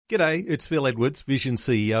G'day, it's Phil Edwards, Vision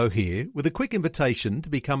CEO here, with a quick invitation to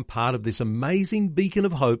become part of this amazing beacon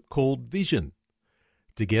of hope called Vision.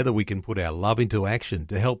 Together we can put our love into action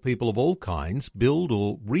to help people of all kinds build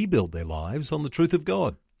or rebuild their lives on the truth of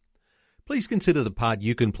God. Please consider the part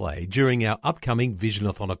you can play during our upcoming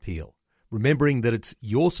Visionathon appeal, remembering that it's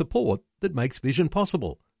your support that makes Vision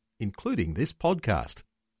possible, including this podcast.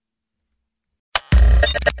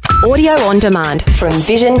 Audio on demand from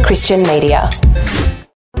Vision Christian Media.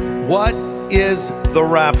 What is the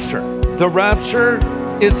rapture? The rapture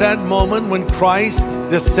is that moment when Christ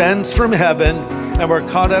descends from heaven and we're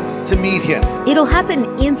caught up to meet him. It'll happen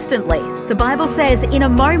instantly. The Bible says in a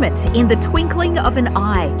moment, in the twinkling of an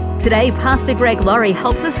eye. Today, Pastor Greg Laurie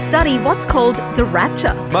helps us study what's called the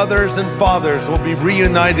rapture. Mothers and fathers will be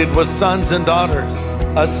reunited with sons and daughters.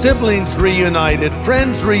 Siblings reunited,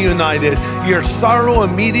 friends reunited. Your sorrow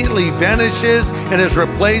immediately vanishes and is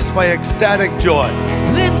replaced by ecstatic joy.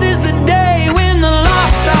 This is the day when the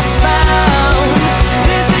lost are found.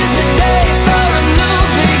 This is the day for a new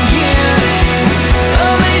beginning.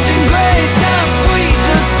 Amazing grace, how sweet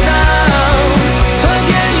the sound.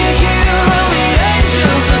 Again you hear all the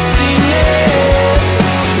angels are singing.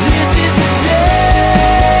 This is the day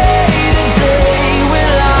when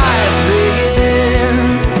life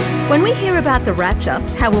begins. When we hear about the rapture,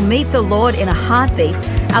 how we'll meet the Lord in a heartbeat,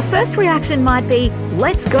 our first reaction might be,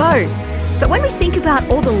 let's go. But when we think about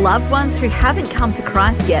all the loved ones who haven't come to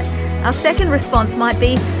Christ yet, our second response might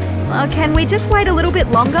be, can we just wait a little bit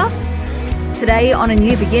longer? Today on A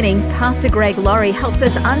New Beginning, Pastor Greg Laurie helps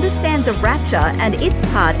us understand the rapture and its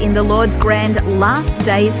part in the Lord's grand last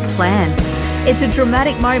days plan. It's a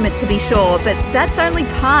dramatic moment to be sure, but that's only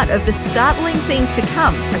part of the startling things to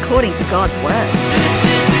come according to God's Word. This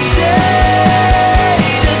is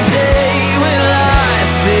the day when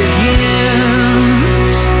life begins.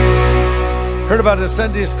 Heard about a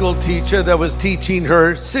Sunday school teacher that was teaching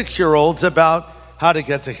her 6-year-olds about how to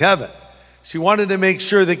get to heaven. She wanted to make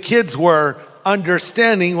sure the kids were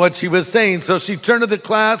understanding what she was saying. So she turned to the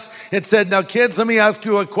class and said, now kids, let me ask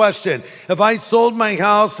you a question. If I sold my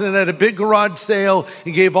house and had a big garage sale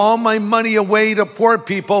and gave all my money away to poor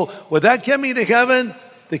people, would that get me to heaven?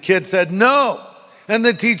 The kid said, no. And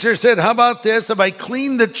the teacher said, how about this? If I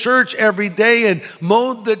cleaned the church every day and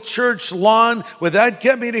mowed the church lawn, would that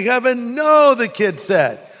get me to heaven? No, the kid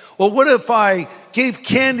said. Well, what if I gave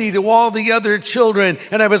candy to all the other children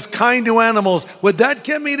and I was kind to animals? Would that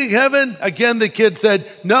get me to heaven? Again, the kid said,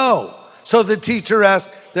 no. So the teacher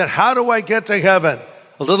asked, then how do I get to heaven?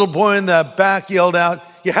 A little boy in the back yelled out,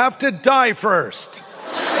 you have to die first.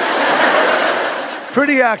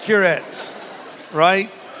 Pretty accurate, right?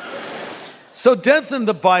 So death in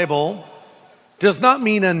the Bible does not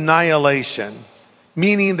mean annihilation,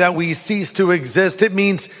 meaning that we cease to exist. It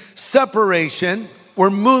means separation.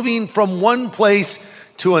 We're moving from one place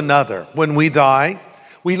to another. When we die,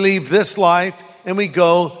 we leave this life and we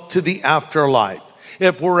go to the afterlife.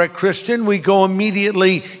 If we're a Christian, we go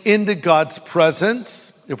immediately into God's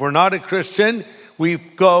presence. If we're not a Christian, we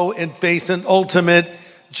go and face an ultimate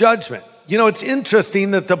judgment. You know, it's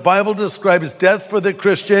interesting that the Bible describes death for the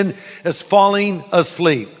Christian as falling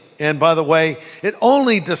asleep. And by the way, it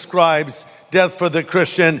only describes death for the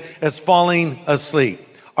Christian as falling asleep.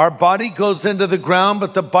 Our body goes into the ground,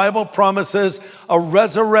 but the Bible promises a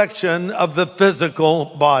resurrection of the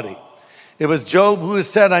physical body. It was Job who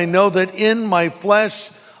said, I know that in my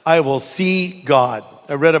flesh I will see God.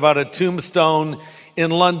 I read about a tombstone in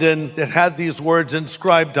London that had these words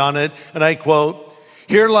inscribed on it, and I quote,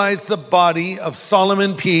 here lies the body of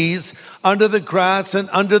Solomon Pease under the grass and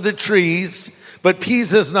under the trees, but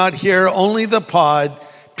Pease is not here, only the pod.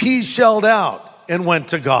 Pease shelled out and went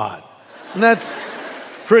to God. And that's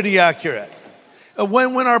pretty accurate.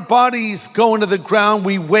 When our bodies go into the ground,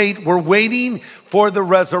 we wait. We're waiting for the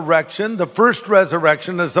resurrection, the first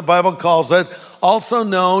resurrection, as the Bible calls it, also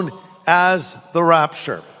known as the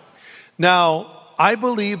rapture. Now, I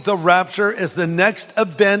believe the rapture is the next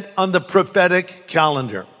event on the prophetic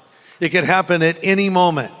calendar. It could happen at any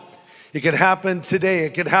moment. It could happen today.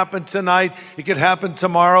 It could happen tonight. It could happen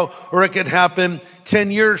tomorrow, or it could happen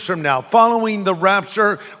 10 years from now. Following the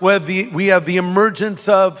rapture, we have the emergence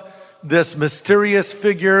of this mysterious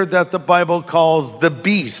figure that the Bible calls the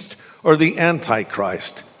beast or the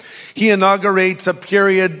Antichrist. He inaugurates a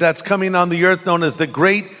period that's coming on the earth known as the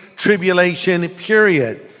Great Tribulation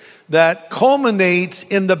period, that culminates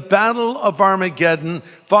in the Battle of Armageddon,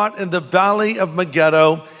 fought in the Valley of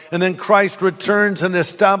Megiddo, and then Christ returns and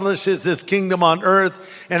establishes his kingdom on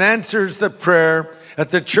earth and answers the prayer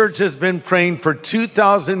that the church has been praying for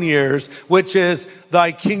 2,000 years, which is,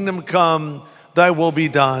 thy kingdom come, thy will be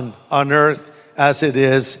done on earth as it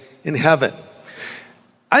is in heaven.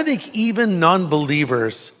 I think even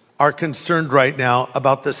non-believers are concerned right now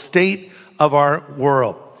about the state of our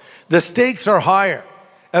world. The stakes are higher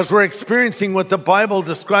as we're experiencing what the Bible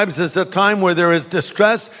describes as a time where there is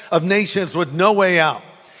distress of nations with no way out.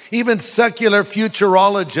 Even secular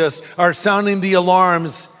futurologists are sounding the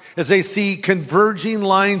alarms as they see converging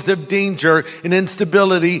lines of danger and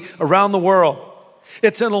instability around the world.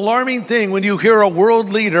 It's an alarming thing when you hear a world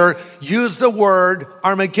leader use the word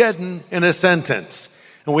Armageddon in a sentence.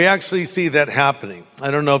 And we actually see that happening.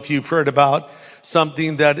 I don't know if you've heard about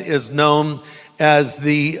something that is known as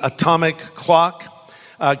the atomic clock,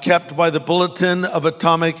 kept by the Bulletin of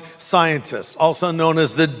Atomic Scientists, also known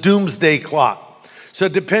as the doomsday clock. So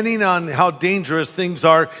depending on how dangerous things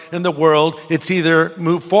are in the world, it's either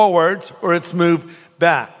move forwards or it's move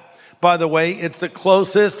back. By the way, it's the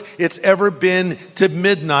closest it's ever been to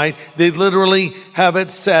midnight. They literally have it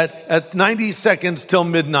set at 90 seconds till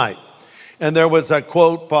midnight. And there was a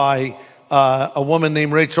quote by a woman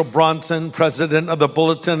named Rachel Bronson, president of the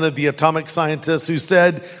Bulletin of the Atomic Scientists, who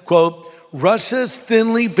said, quote, "Russia's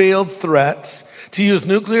thinly veiled threats to use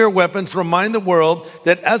nuclear weapons remind the world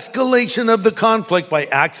that escalation of the conflict by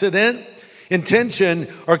accident, intention,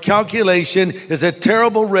 or calculation is a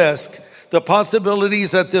terrible risk. The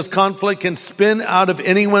possibilities that this conflict can spin out of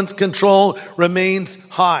anyone's control remains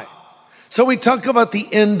high." So we talk about the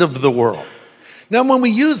end of the world. Now, when we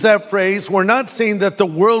use that phrase, we're not saying that the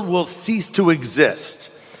world will cease to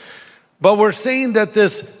exist, but we're saying that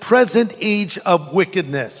this present age of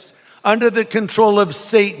wickedness, under the control of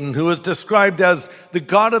Satan, who is described as the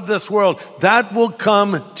God of this world, that will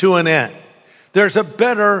come to an end. There's a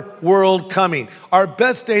better world coming. Our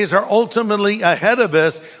best days are ultimately ahead of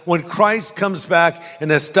us when Christ comes back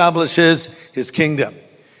and establishes his kingdom.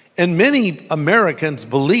 And many Americans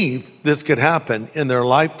believe this could happen in their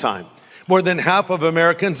lifetime. More than half of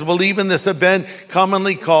Americans believe in this event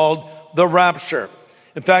commonly called the rapture.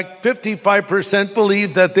 In fact, 55%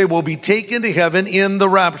 believe that they will be taken to heaven in the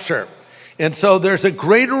rapture. And so there's a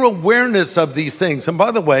greater awareness of these things. And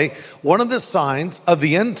by the way, one of the signs of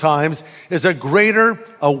the end times is a greater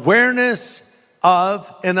awareness of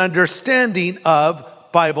and understanding of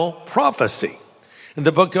Bible prophecy. In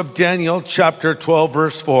the book of Daniel, chapter 12,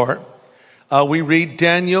 verse 4, we read,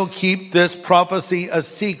 "Daniel, keep this prophecy a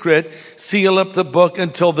secret, seal up the book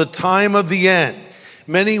until the time of the end.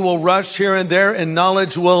 Many will rush here and there, and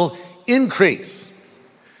knowledge will increase."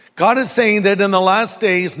 God is saying that in the last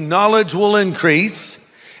days, knowledge will increase.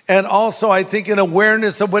 And also, I think an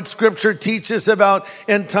awareness of what Scripture teaches about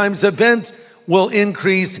end times events will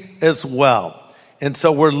increase as well. And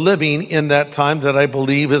so we're living in that time that I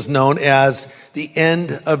believe is known as the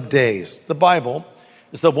end of days. The Bible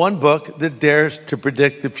is the one book that dares to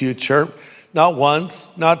predict the future, not once,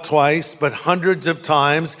 not twice, but hundreds of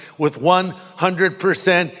times with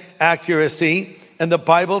 100% accuracy. And the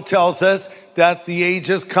Bible tells us that the age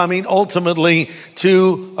is coming ultimately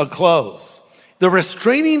to a close. The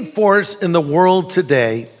restraining force in the world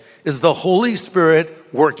today is the Holy Spirit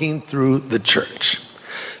working through the church.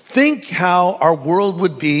 Think how our world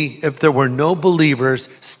would be if there were no believers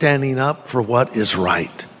standing up for what is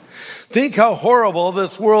right. Think how horrible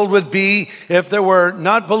this world would be if there were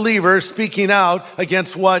not believers speaking out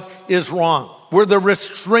against what is wrong. We're the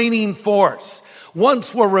restraining force.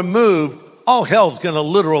 Once we're removed, all hell's going to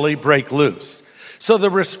literally break loose. So the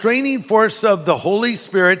restraining force of the Holy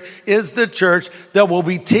Spirit is the church that will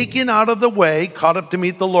be taken out of the way, caught up to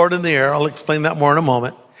meet the Lord in the air. I'll explain that more in a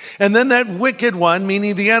moment. And then that wicked one,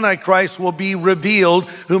 meaning the Antichrist, will be revealed,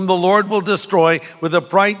 whom the Lord will destroy with the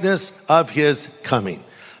brightness of his coming.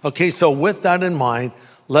 Okay, so with that in mind,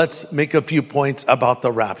 let's make a few points about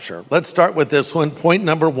the rapture. Let's start with this one. Point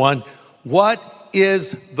number one, what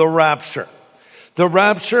is the rapture? The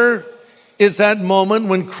rapture is that moment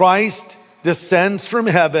when Christ descends from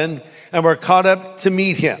heaven and we're caught up to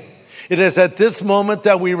meet him. It is at this moment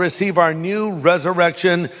that we receive our new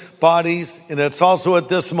resurrection bodies, and it's also at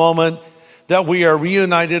this moment that we are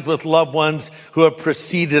reunited with loved ones who have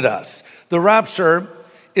preceded us. The rapture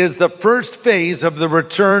is the first phase of the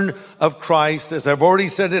return of Christ. As I've already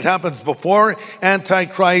said, it happens before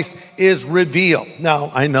Antichrist is revealed.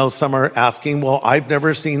 Now, I know some are asking, well, I've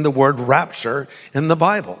never seen the word rapture in the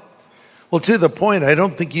Bible. Well, to the point, I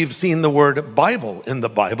don't think you've seen the word Bible in the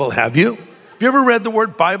Bible, have you? Have you ever read the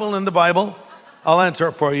word Bible in the Bible? I'll answer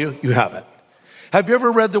it for you. You haven't. Have you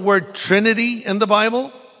ever read the word Trinity in the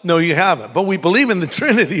Bible? No, you haven't. But we believe in the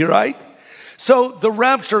Trinity, right? So the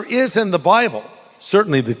rapture is in the Bible.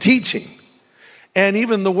 Certainly the teaching, and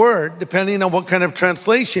even the word, depending on what kind of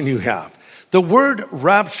translation you have. The word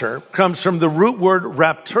rapture comes from the root word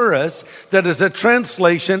rapturus, that is a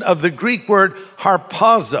translation of the Greek word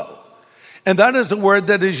harpazo. And that is a word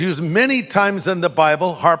that is used many times in the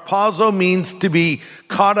Bible. Harpazo means to be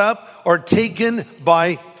caught up or taken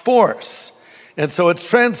by force. And so it's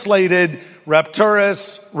translated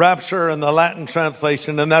rapturus, rapture in the Latin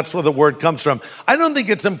translation, and that's where the word comes from. I don't think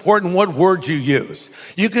it's important what word you use.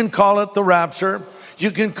 You can call it the rapture. You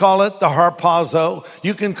can call it the harpazo.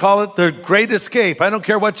 You can call it the great escape. I don't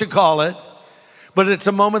care what you call it, but it's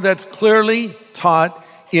a moment that's clearly taught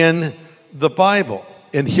in the Bible.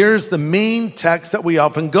 And here's the main text that we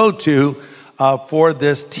often go to for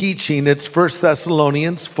this teaching. It's 1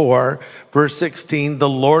 Thessalonians 4, verse 16. The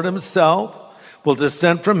Lord himself will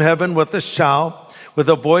descend from heaven with a shout, with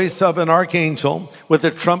the voice of an archangel, with the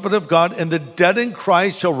trumpet of God, and the dead in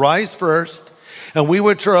Christ shall rise first, and we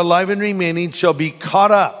which are alive and remaining shall be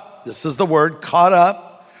caught up. This is the word, caught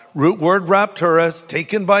up, root word rapturus,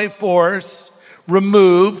 taken by force,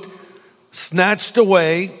 removed, snatched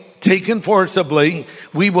away, taken forcibly.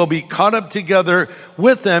 We will be caught up together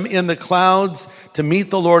with them in the clouds to meet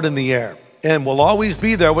the Lord in the air. And we'll always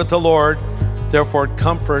be there with the Lord. Therefore,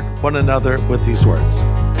 comfort one another with these words.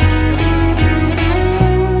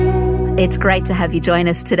 It's great to have you join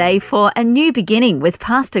us today for A New Beginning with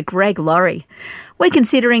Pastor Greg Laurie. We're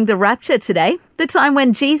considering the rapture today, the time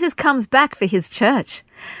when Jesus comes back for his church.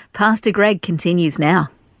 Pastor Greg continues now.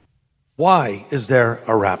 Why is there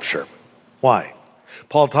a rapture? Why?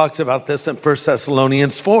 Paul talks about this in 1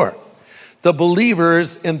 Thessalonians 4. The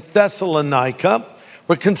believers in Thessalonica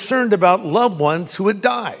were concerned about loved ones who had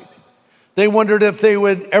died. They wondered if they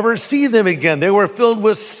would ever see them again. They were filled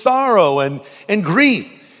with sorrow and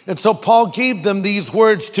grief. And so Paul gave them these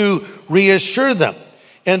words to reassure them.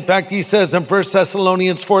 In fact, he says in 1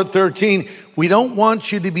 Thessalonians 4:13, we don't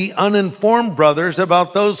want you to be uninformed, brothers,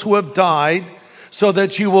 about those who have died, so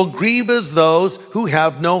that you will grieve as those who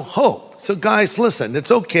have no hope. So guys, listen,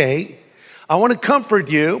 it's okay. I want to comfort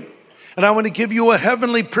you, and I want to give you a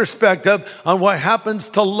heavenly perspective on what happens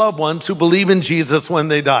to loved ones who believe in Jesus when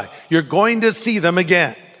they die. You're going to see them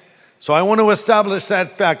again. So I want to establish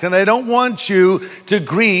that fact, and I don't want you to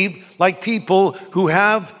grieve like people who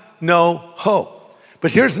have no hope. But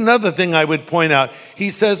here's another thing I would point out. He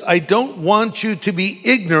says, I don't want you to be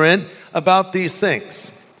ignorant about these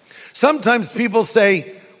things. Sometimes people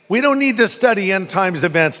say, we don't need to study end times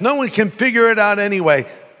events. No one can figure it out anyway.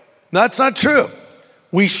 That's not true.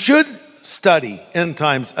 We should study end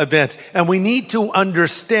times events, and we need to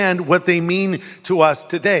understand what they mean to us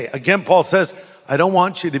today. Again, Paul says, I don't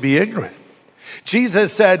want you to be ignorant.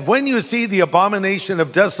 Jesus said, when you see the abomination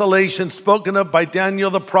of desolation spoken of by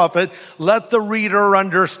Daniel the prophet, let the reader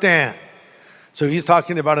understand. So he's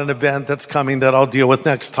talking about an event that's coming that I'll deal with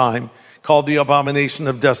next time, called the abomination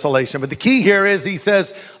of desolation. But the key here is he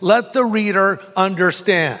says, let the reader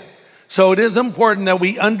understand. So it is important that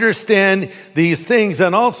we understand these things.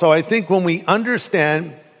 And also, I think when we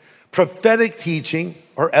understand prophetic teaching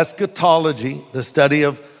or eschatology, the study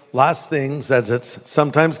of last things, as it's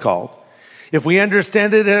sometimes called, if we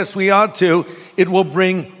understand it as we ought to, it will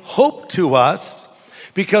bring hope to us,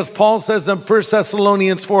 because Paul says in 1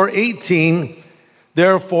 Thessalonians 4:18,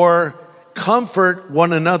 therefore, comfort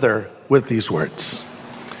one another with these words.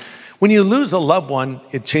 When you lose a loved one,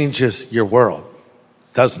 it changes your world,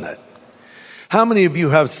 doesn't it? How many of you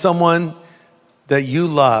have someone that you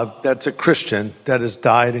love that's a Christian that has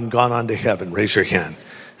died and gone on to heaven? Raise your hand.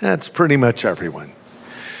 That's pretty much everyone.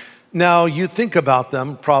 Now, you think about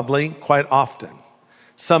them probably quite often.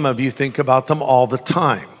 Some of you think about them all the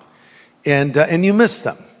time. And you miss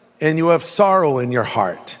them. And you have sorrow in your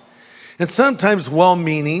heart. And sometimes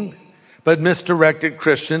well-meaning but misdirected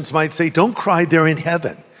Christians might say, don't cry, they're in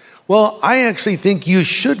heaven. Well, I actually think you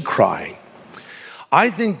should cry. I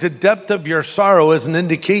think the depth of your sorrow is an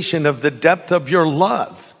indication of the depth of your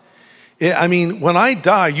love. I mean, when I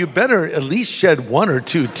die, you better at least shed 1 or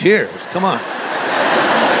 2 tears. Come on.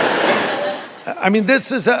 I mean,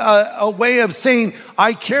 this is a way of saying,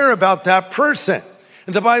 I care about that person.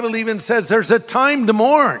 And the Bible even says there's a time to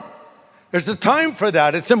mourn. There's a time for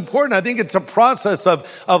that. It's important. I think it's a process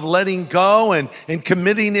of letting go and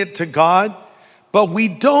committing it to God. But we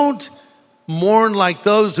don't mourn like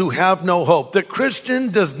those who have no hope. The Christian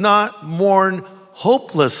does not mourn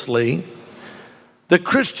hopelessly. The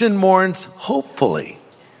Christian mourns hopefully.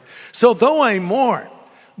 So though I mourn,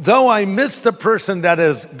 though I miss the person that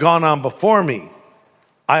has gone on before me,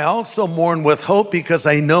 I also mourn with hope, because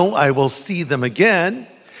I know I will see them again.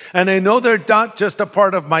 And I know they're not just a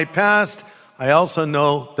part of my past. I also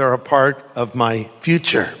know they're a part of my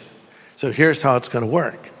future. So here's how it's going to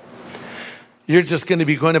work. You're just going to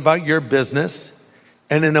be going about your business.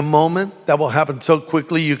 And in a moment that will happen so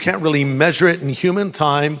quickly, you can't really measure it in human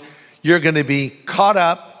time. You're going to be caught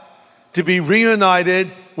up to be reunited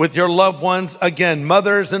with your loved ones. Again,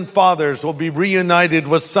 mothers and fathers will be reunited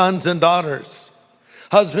with sons and daughters.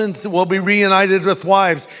 Husbands will be reunited with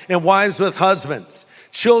wives and wives with husbands.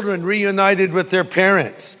 Children reunited with their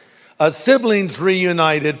parents. Siblings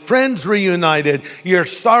reunited, friends reunited. Your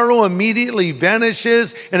sorrow immediately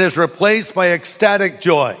vanishes and is replaced by ecstatic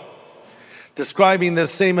joy. Describing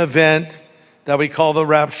this same event that we call the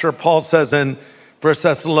rapture, Paul says in 1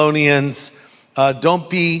 Thessalonians, don't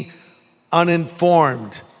be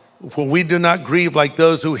uninformed, for we do not grieve like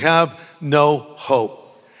those who have no hope.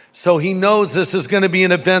 So he knows this is going to be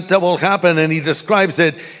an event that will happen, and he describes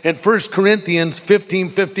it in 1 Corinthians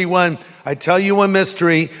 15:51. I tell you a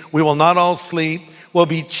mystery, we will not all sleep, will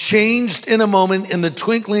be changed in a moment, in the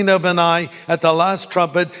twinkling of an eye, at the last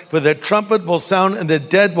trumpet, for the trumpet will sound and the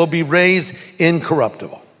dead will be raised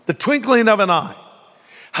incorruptible. The twinkling of an eye.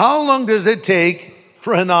 How long does it take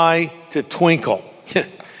for an eye to twinkle?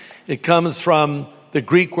 It comes from the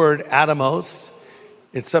Greek word atomos.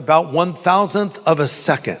 It's about 1,000th of a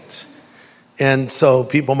second. And so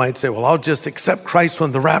people might say, well, I'll just accept Christ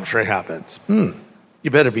when the rapture happens. You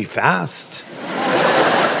better be fast.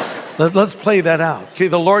 Let's play that out. Okay,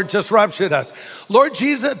 the Lord just raptured us. Lord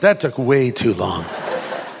Jesus, that took way too long.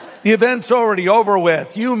 The event's already over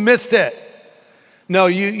with. You missed it. No,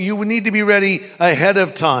 you need to be ready ahead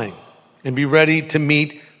of time and be ready to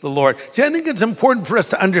meet the Lord. See, I think it's important for us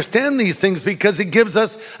to understand these things because it gives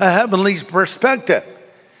us a heavenly perspective.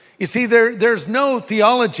 You see, there's no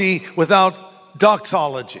theology without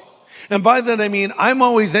doxology. And by that I mean, I'm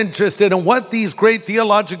always interested in what these great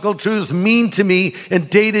theological truths mean to me in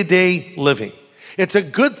day-to-day living. It's a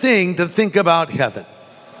good thing to think about heaven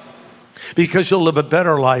because you'll live a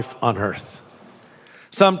better life on earth.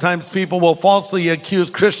 Sometimes people will falsely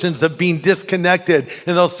accuse Christians of being disconnected,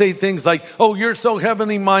 and they'll say things like, oh, you're so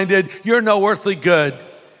heavenly minded, you're no earthly good.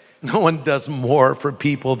 No one does more for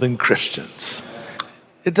people than Christians.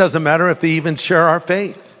 It doesn't matter if they even share our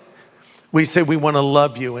faith. We say we want to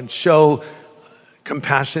love you and show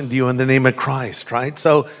compassion to you in the name of Christ, right?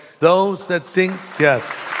 So those that think,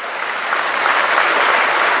 yes.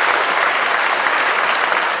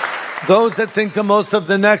 Those that think the most of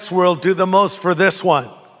the next world do the most for this one.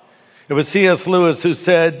 It was C.S. Lewis who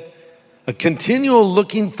said, a continual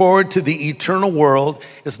looking forward to the eternal world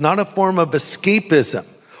is not a form of escapism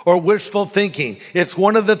or wishful thinking. It's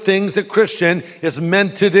one of the things a Christian is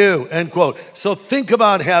meant to do, end quote. So think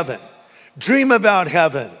about heaven. Dream about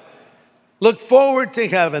heaven. Look forward to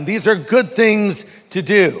heaven. These are good things to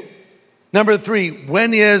do. Number 3,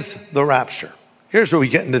 when is the rapture? Here's where we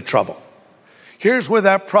get into trouble. Here's where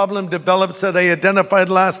that problem develops that I identified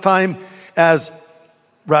last time as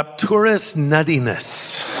rapturous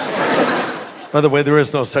nuttiness. By the way, there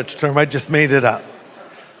is no such term. I just made it up.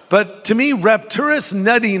 But to me, rapturous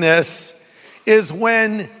nuttiness is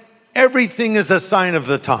when everything is a sign of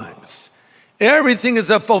the times. Everything is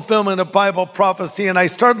a fulfillment of Bible prophecy, and I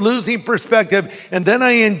start losing perspective, and then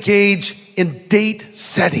I engage in date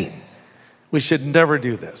setting. We should never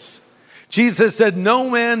do this. Jesus said, no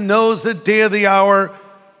man knows the day or the hour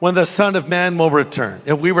when the Son of Man will return.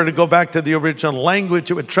 If we were to go back to the original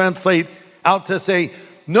language, it would translate out to say,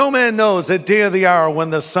 no man knows the day or the hour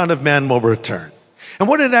when the Son of Man will return. And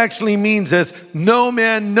what it actually means is, no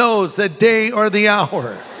man knows the day or the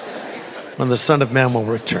hour when the Son of Man will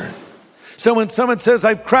return. So when someone says,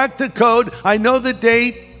 I've cracked the code, I know the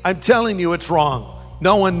date, I'm telling you it's wrong.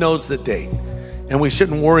 No one knows the date. And we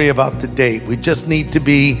shouldn't worry about the date. We just need to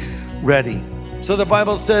be ready. So the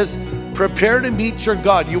Bible says, prepare to meet your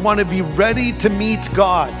God. You want to be ready to meet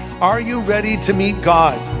God. Are you ready to meet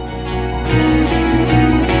God?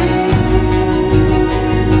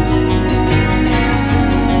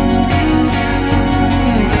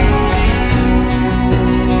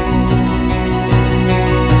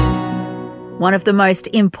 One of the most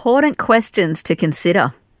important questions to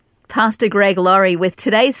consider. Pastor Greg Laurie with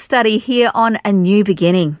today's study here on A New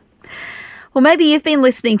Beginning. Well, maybe you've been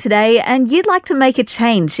listening today and you'd like to make a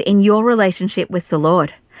change in your relationship with the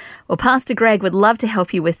Lord. Well, Pastor Greg would love to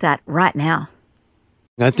help you with that right now.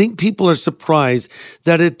 I think people are surprised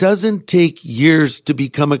that it doesn't take years to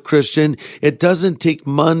become a Christian. It doesn't take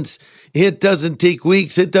months. It doesn't take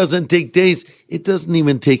weeks. It doesn't take days. It doesn't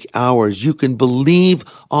even take hours. You can believe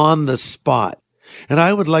on the spot. And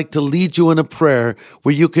I would like to lead you in a prayer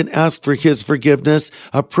where you can ask for His forgiveness,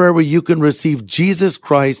 a prayer where you can receive Jesus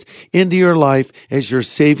Christ into your life as your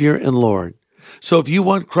Savior and Lord. So if you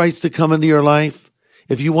want Christ to come into your life,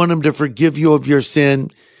 if you want Him to forgive you of your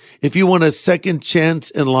sin, If you want a second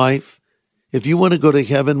chance in life, if you want to go to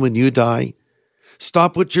heaven when you die,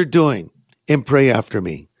 stop what you're doing and pray after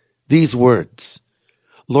me. These words: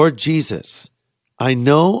 Lord Jesus, I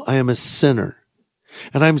know I am a sinner,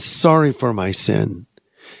 and I'm sorry for my sin,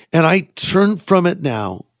 and I turn from it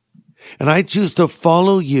now, and I choose to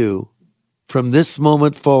follow you from this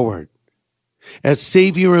moment forward as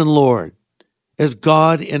Savior and Lord, as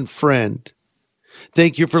God and friend.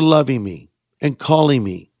 Thank you for loving me and calling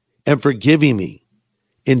me and forgiving me.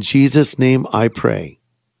 In Jesus' name I pray.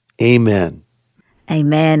 Amen.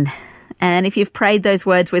 Amen. And if you've prayed those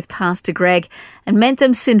words with Pastor Greg and meant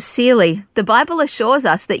them sincerely, the Bible assures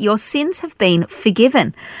us that your sins have been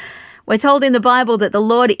forgiven. We're told in the Bible that the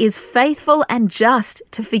Lord is faithful and just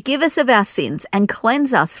to forgive us of our sins and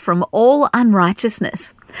cleanse us from all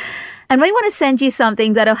unrighteousness. And we want to send you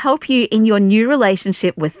something that'll help you in your new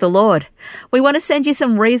relationship with the Lord. We want to send you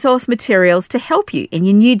some resource materials to help you in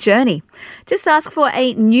your new journey. Just ask for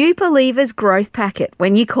a New Believers Growth Packet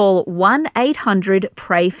when you call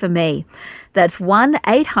 1-800-PRAY-FOR-ME. That's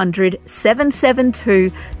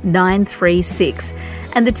 1-800-772-936.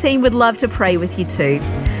 And the team would love to pray with you too.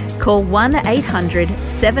 Call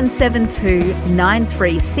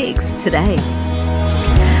 1-800-772-936 today.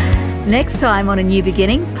 Next time on A New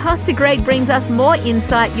Beginning, Pastor Greg brings us more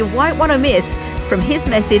insight you won't want to miss from his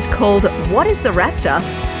message called What is the Rapture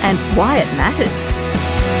and Why It Matters.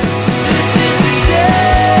 This is the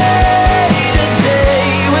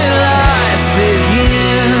day when life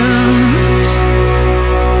begins.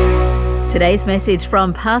 Today's message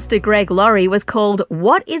from Pastor Greg Laurie was called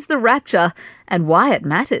What is the Rapture and Why It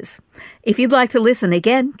Matters. If you'd like to listen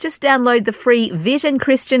again, just download the free Vision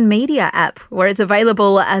Christian Media app, where it's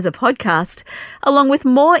available as a podcast, along with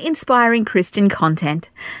more inspiring Christian content.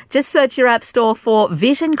 Just search your app store for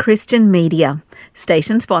Vision Christian Media.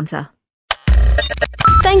 Station sponsor.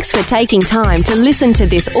 Thanks for taking time to listen to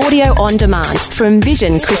this audio on demand from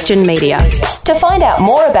Vision Christian Media. To find out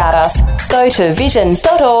more about us, go to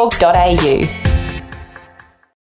vision.org.au.